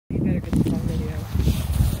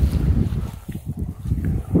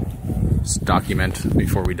document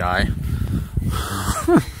before we die.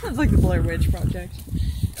 It's like the Blair Witch Project.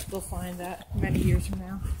 They'll find that many years from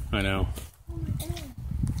now. I know. Oh my god.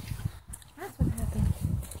 That's what happened.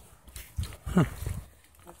 Huh.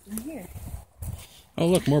 What's in here? Oh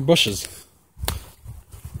look, more bushes.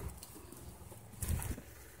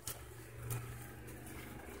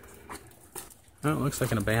 Oh, it looks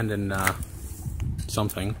like an abandoned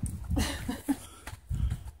something.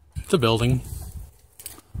 It's a building.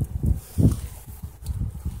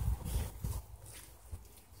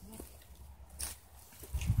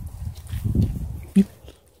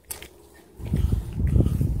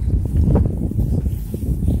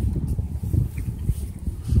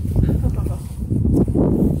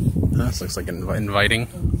 This looks like inviting.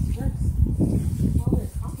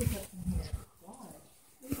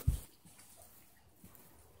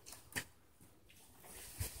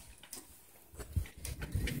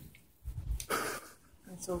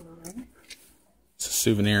 It's over, right? It's a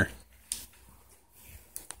souvenir.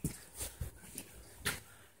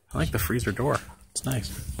 I like the freezer door. It's nice.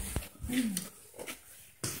 Mm.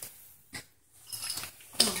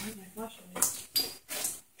 Oh, where's my flashlight?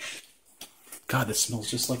 God, this smells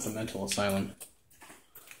just like the mental asylum.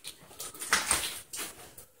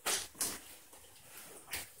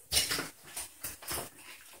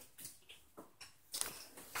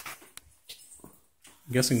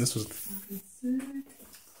 I'm guessing this was...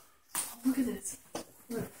 Oh, look at this.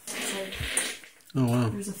 Look, it's like... Oh, wow.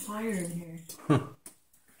 There's a fire in here. Huh.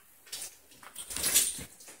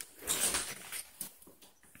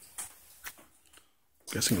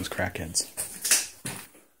 Guessing it was crackheads.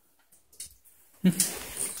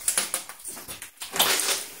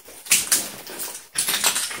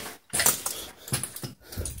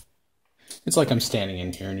 It's like I'm standing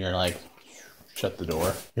in here and you're like, shut the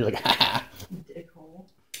door. You're like, ha ha. Dickhole.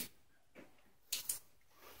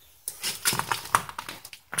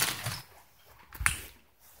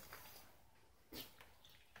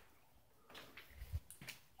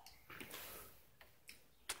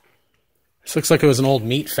 This looks like it was an old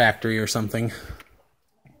meat factory or something.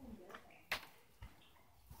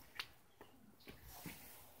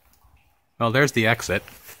 Well, there's the exit.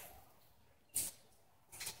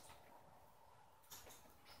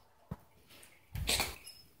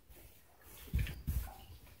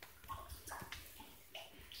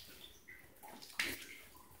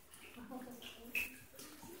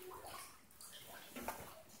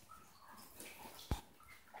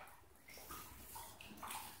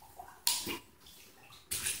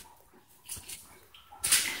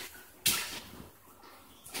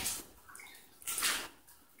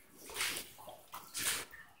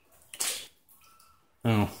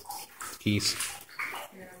 Oh, geese.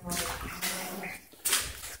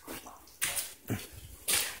 I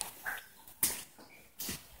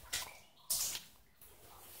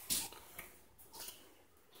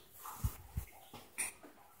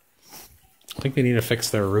think they need to fix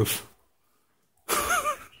their roof.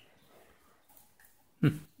 No,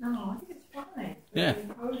 I think it's fine. Yeah.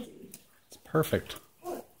 It's cozy. It's perfect.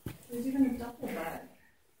 Look, there's even a duffel bag.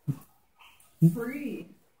 Free.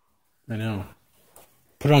 I know.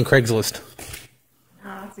 Put it on Craigslist.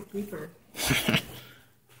 Ah, that's a keeper.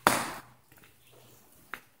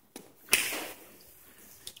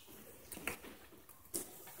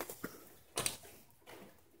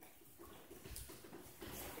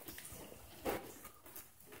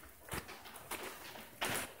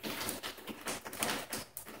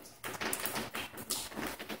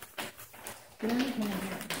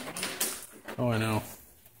 Oh, I know.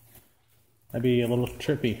 That'd be a little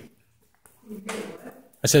trippy.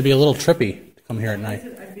 I said it'd be a little trippy to come here at night.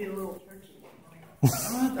 I'd be a little turkey. I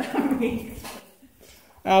don't know what that means.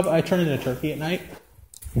 I turn into a turkey at night.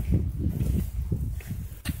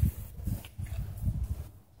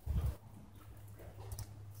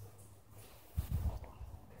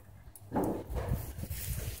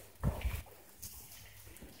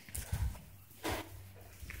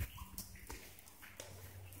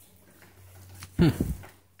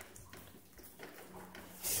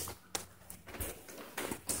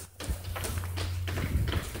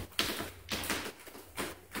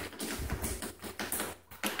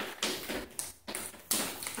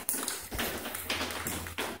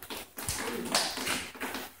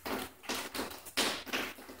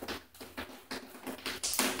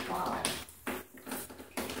 Wow.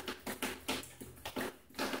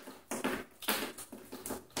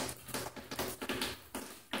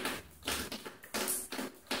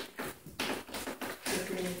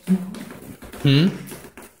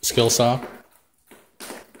 Skill saw.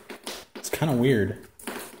 It's kind of weird.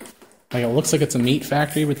 Like, it looks like it's a meat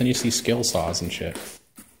factory, but then you see skill saws and shit.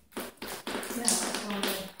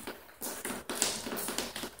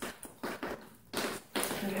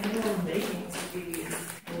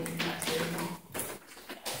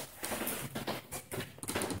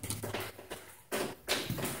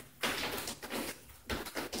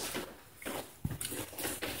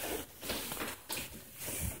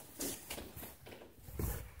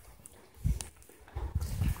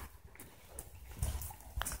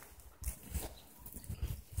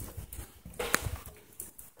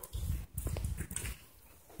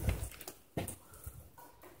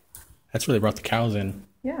 That's where they brought the cows in.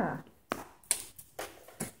 Yeah.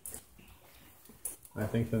 I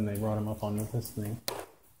think then they brought them up onto this thing.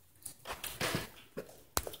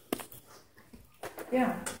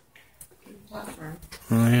 Yeah. Platform.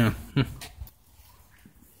 Oh, yeah.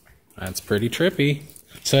 That's pretty trippy.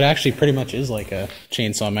 So it actually pretty much is like a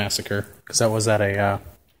chainsaw massacre, because that was at a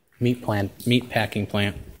meat packing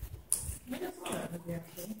plant.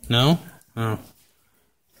 No? Oh.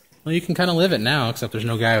 Well, you can kind of live it now, except there's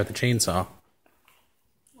no guy with a chainsaw.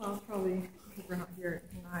 Well, probably because we're not here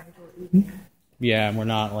at night or evening. Yeah, and we're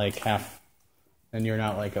not like and you're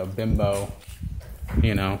not like a bimbo,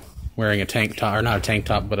 you know, wearing a tank top, or not a tank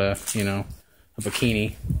top, but a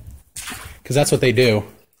bikini. Because that's what they do.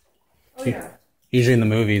 Oh, yeah. Usually in the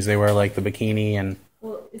movies, they wear like the bikini and...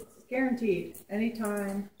 Well, it's guaranteed.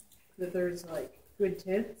 Anytime that there's like good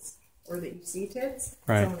tits, or that you see tits,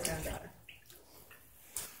 right. Someone's gonna die.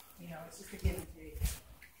 You know, it's just a give and take.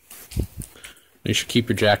 You should keep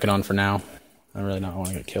your jacket on for now. I really don't want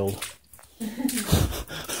to get killed. I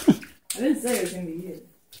didn't say it was gonna be you.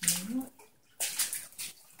 You know what?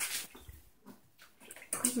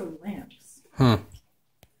 These are lamps. Huh.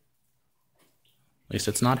 At least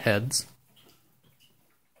it's not heads.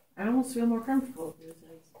 I almost feel more comfortable with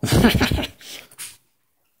yours.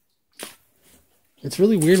 It's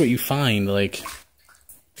really weird what you find, like...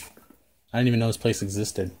 I didn't even know this place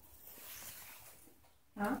existed.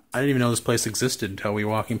 Huh? I didn't even know this place existed until we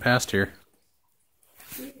were walking past here.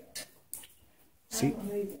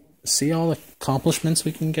 See all the accomplishments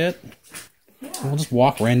we can get? Yeah. We'll just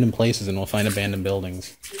walk random places and we'll find abandoned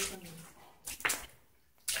buildings.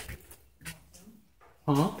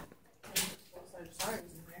 Huh?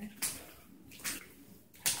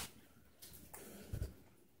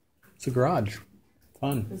 It's a garage.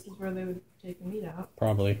 Fun. This is where they would take the meat out.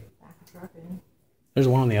 Probably. Back the truck in. There's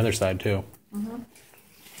one on the other side too. Uh-huh.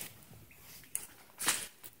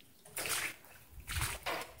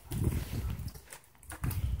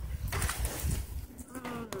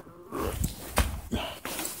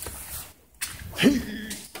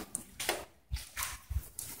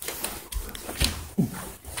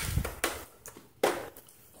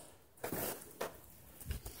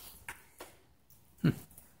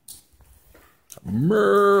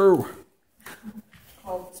 Moo!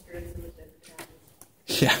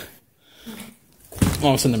 Yeah. All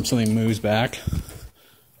of a sudden something moves back.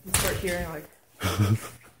 You start hearing like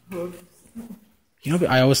hooves. You know what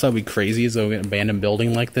I always thought would be crazy is though we get an abandoned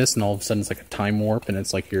building like this and all of a sudden it's like a time warp and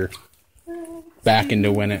it's like you're back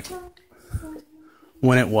into when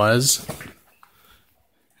it was.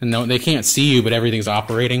 And no, they can't see you, but everything's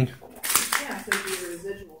operating. Yeah, so it'd be a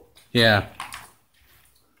residual. Yeah.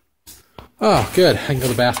 Oh, good. I can go to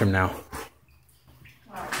the bathroom now.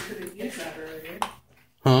 Wow, you could have used that earlier.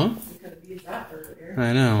 Huh? You could have used that earlier.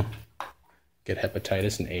 I know. Get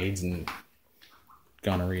hepatitis and AIDS and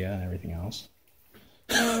gonorrhea and everything else.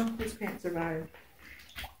 No, this can't survive.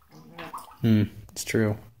 It's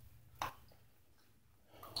true.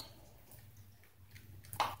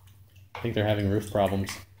 I think they're having roof problems.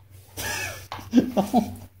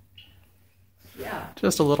 Yeah.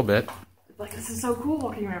 Just a little bit. It's like, this is so cool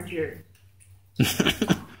walking around here.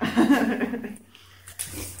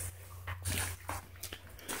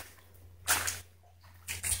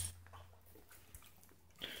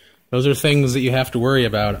 Those are things that you have to worry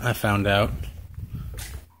about, I found out.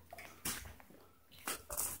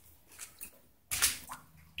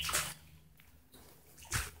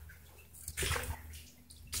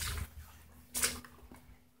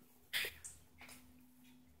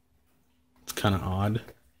 It's kind of odd.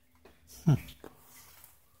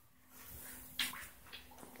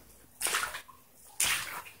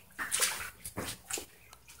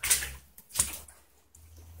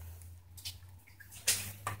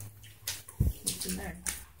 What's in there?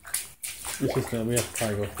 It's just we have to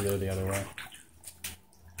probably go through the other way.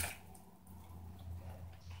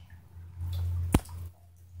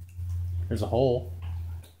 There's a hole.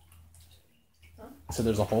 Huh? I said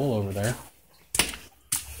there's a hole over there.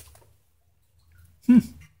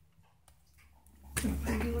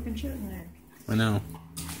 Crazy looking shit in there. I know.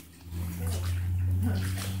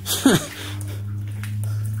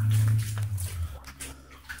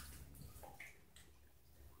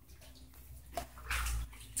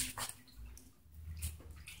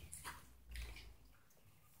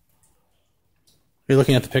 Are you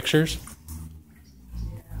looking at the pictures?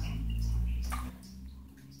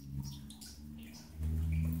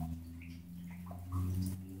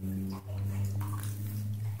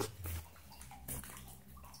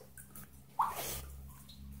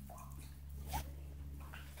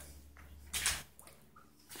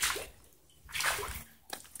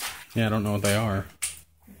 Yeah, I don't know what they are.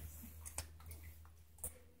 It's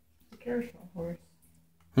a carousel horse.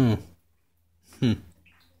 Hmm. Hmm.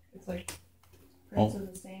 It's like prints of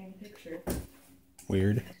the same picture.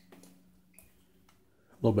 Weird. A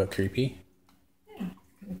little bit creepy. Yeah,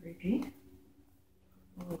 kind of creepy.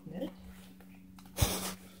 I'll admit.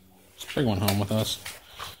 Let's bring one home with us.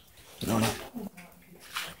 No, no.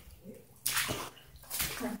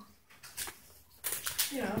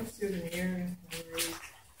 You know, souvenir.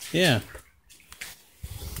 Yeah.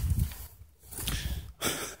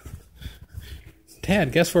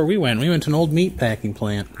 Dad, guess where we went? We went to an old meat packing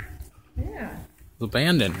plant. Yeah. It was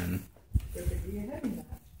abandoned. And There could be a head in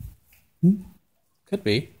that. could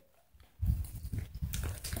be.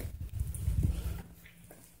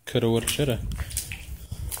 Coulda, woulda, shoulda.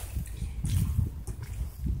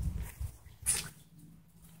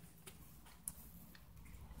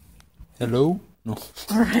 Hello? No.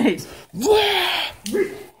 All right.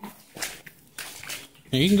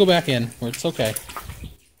 Here, you can go back in. It's okay.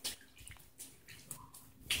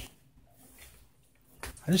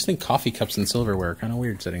 I just think coffee cups and silverware are kind of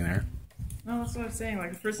weird sitting there. No, that's what I'm saying.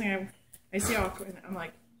 Like the first thing I see, I'm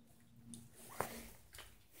like,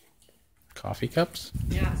 Coffee cups?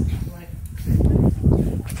 yeah. I'm like,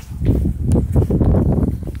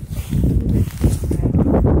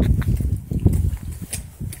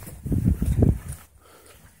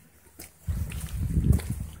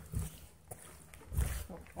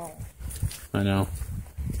 I know.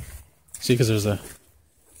 See, because there's a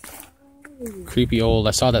creepy old...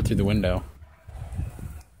 I saw that through the window.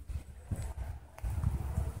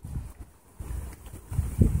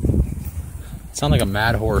 It sounded like a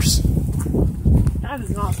mad horse. that does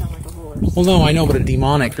not sound like a horse. Well, no, I know, but a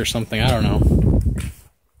demonic or something. I don't know.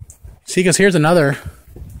 See, because here's another...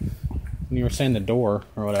 And you were saying the door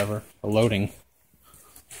or whatever. The loading.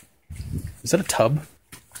 Is that a tub?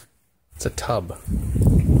 It's a tub. Oh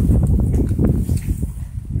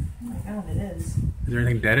my god, it is. Is there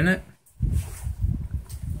anything dead in it?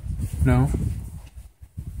 No?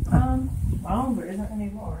 Well, there isn't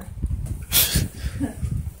anymore.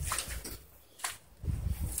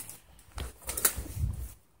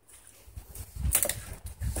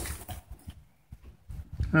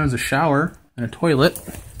 There's a shower and a toilet.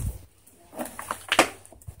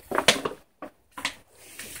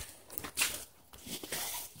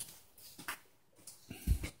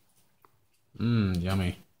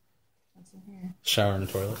 Yummy. What's in here? Shower and a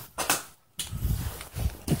toilet.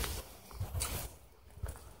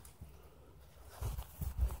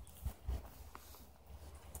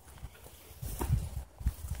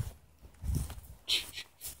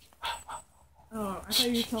 Oh, I thought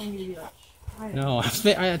you were telling me to be like, quiet. No,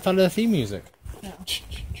 I thought of the theme music. No.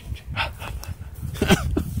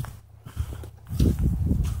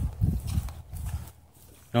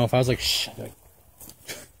 No, if I was like, shh, like,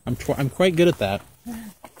 I'm quite good at that. What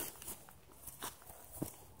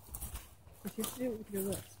you have to do with your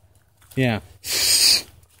lips? Yeah.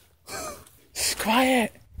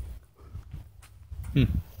 Quiet. This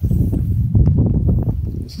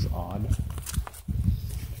is odd.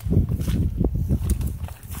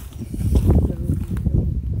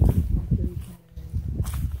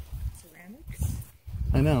 Ceramics?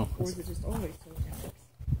 I know. Or is it just always ceramics?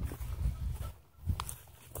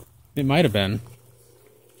 It might have been.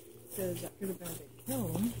 Because that could have been a big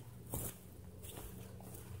kiln.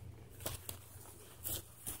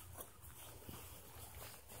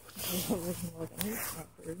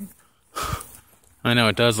 I know,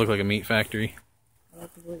 it does look like a meat factory.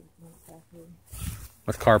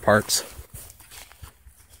 With car parts.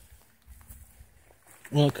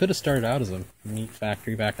 Well, it could have started out as a meat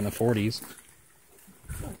factory back in the 40s.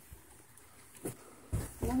 You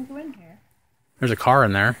want to go in here? There's a car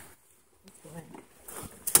in there. Let's go in.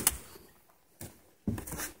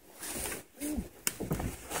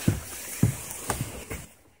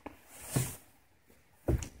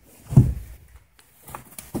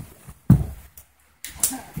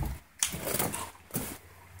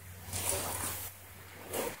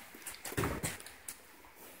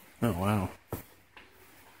 Oh, wow.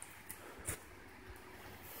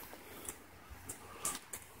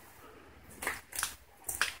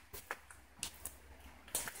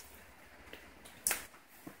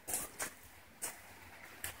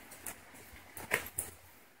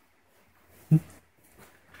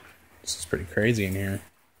 This is pretty crazy in here.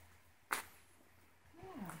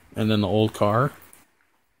 And then the old car.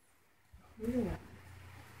 Yeah.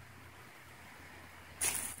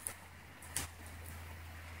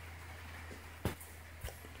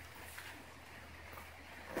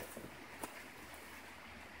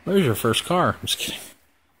 Where's your first car? I'm just kidding.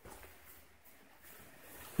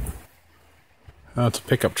 Oh, it's a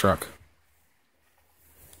pickup truck.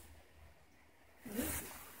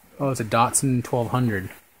 Oh, it's a Datsun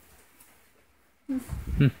 1200.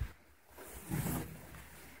 Hmm.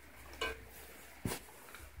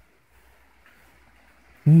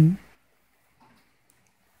 Hmm.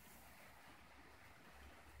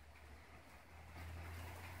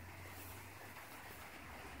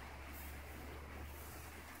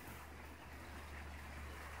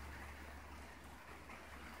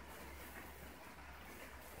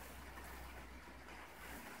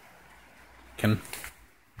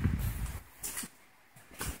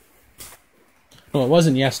 Well, it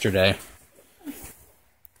wasn't yesterday.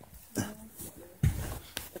 I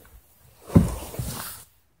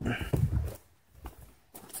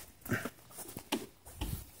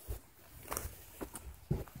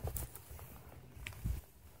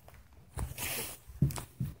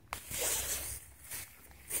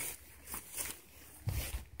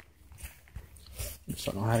just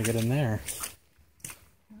don't know how to get in there.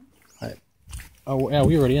 Oh, yeah,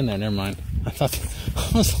 we were already in there. Never mind. I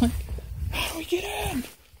was like, how do we get in?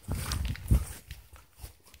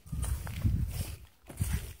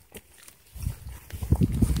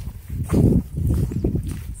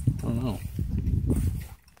 I don't know.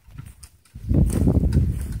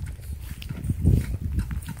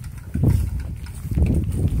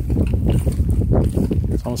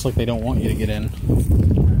 It's almost like they don't want you to get in.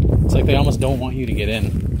 It's like they almost don't want you to get in.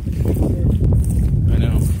 I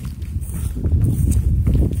know.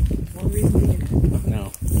 One reason to get in.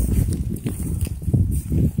 No.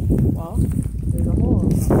 Well, there's a hole.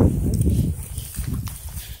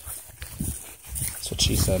 That's what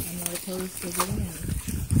she said. I'm not opposed to getting in.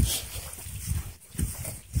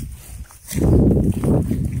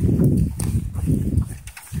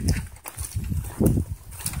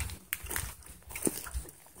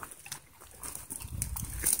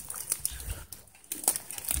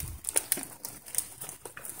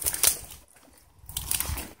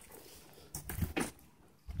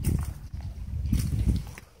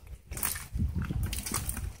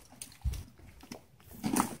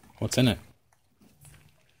 What's in it?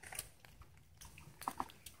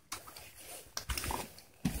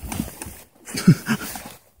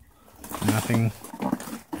 Nothing.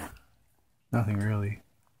 Nothing really.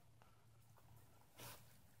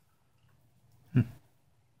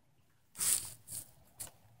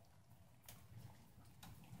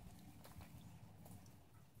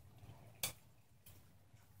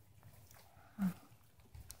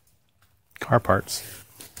 Car parts.